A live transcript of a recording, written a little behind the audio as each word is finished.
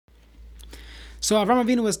So Avram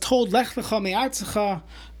Avinu was told, Lech lecha me'artzecha,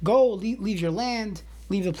 go, leave your land,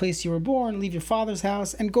 leave the place you were born, leave your father's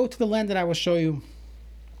house, and go to the land that I will show you.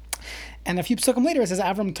 And a few psukim later, it says,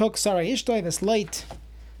 Avram took Sarai Ishtoi, this light,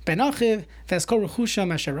 Ben Achiv, Veskor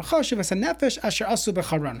Rechusham, Asher Rechoshev, Nefesh, Asher Asu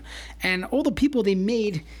Becharan. And all the people they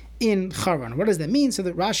made in Charan. What does that mean? So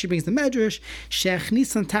that Rashi brings the Medrash, Shech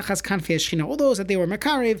Nisan Tachas Kanfei Shechina. All those that they were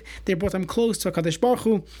Makarev, they brought them close to HaKadosh Baruch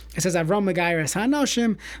Hu. It says, Avram Megayeres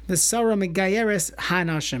HaNashim, the Sarah Megayeres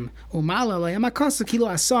HaNashim. Umala Layamakasa Kilo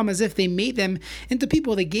Asam, as if they made them into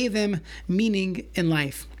people, they gave them meaning in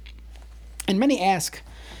life. And many ask,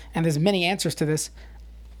 and there's many answers to this,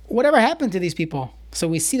 whatever happened to these people? So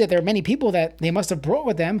we see that there are many people that they must have brought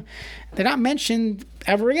with them. They're not mentioned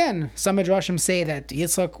ever again. Some Midrashim say that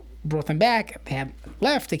Yitzchak brought them back. They had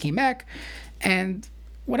left. They came back. And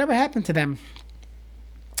whatever happened to them?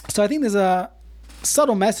 So I think there's a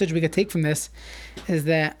subtle message we could take from this, is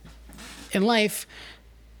that in life,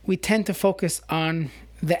 we tend to focus on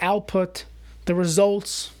the output, the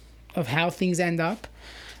results of how things end up,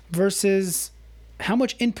 versus how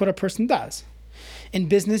much input a person does. In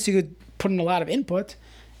business, you could put in a lot of input,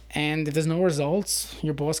 and if there's no results,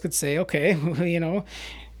 your boss could say, okay,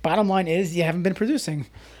 bottom line is you haven't been producing.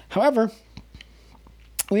 However,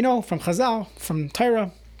 we know from Chazal, from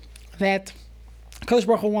Torah, that Kadosh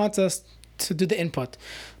Baruch Hu wants us to do the input.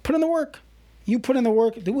 Put in the work. You put in the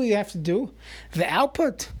work, do what you have to do. The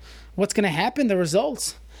output, what's going to happen, the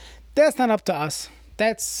results, that's not up to us.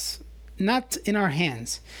 That's not in our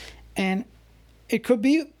hands. And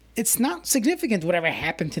it's not significant whatever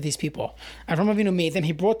happened to these people. Avram Avinu made them.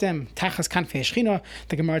 He brought them tachas kanfei shechina.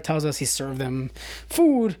 The Gemara tells us he served them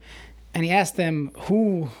food, and he asked them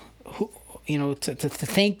who to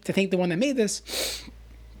thank the one that made this.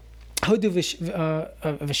 So we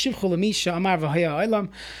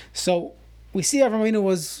see Avram Avinu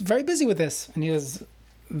was very busy with this, and he was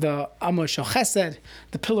the Amor Shel Chesed,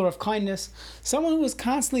 the pillar of kindness, someone who was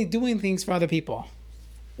constantly doing things for other people.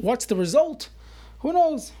 What's the result? Who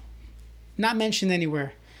knows? Not mentioned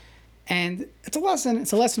anywhere. And it's a lesson.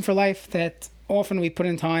 It's a lesson for life that often we put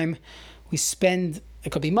in time. We spend,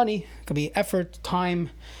 it could be money, it could be effort, time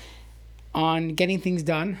on getting things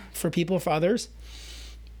done for people, for others.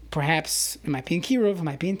 Perhaps it might be in kiruv, it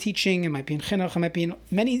might be in teaching, it might be in chinuch, it might be in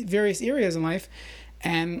many various areas in life.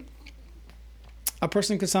 And a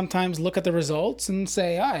person could sometimes look at the results and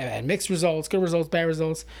say, I had mixed results, good results, bad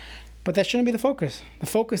results. But that shouldn't be the focus. The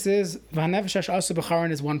focus is V'hanefesh asu b'charan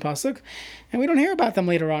is one pasuk, and we don't hear about them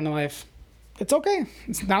later on in life. It's okay.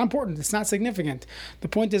 It's not important. It's not significant. The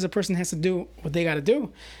point is a person has to do what they got to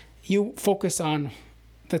do. You focus on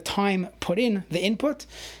the time put in, the input,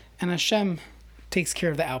 and Hashem takes care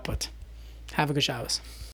of the output. Have a good Shabbos.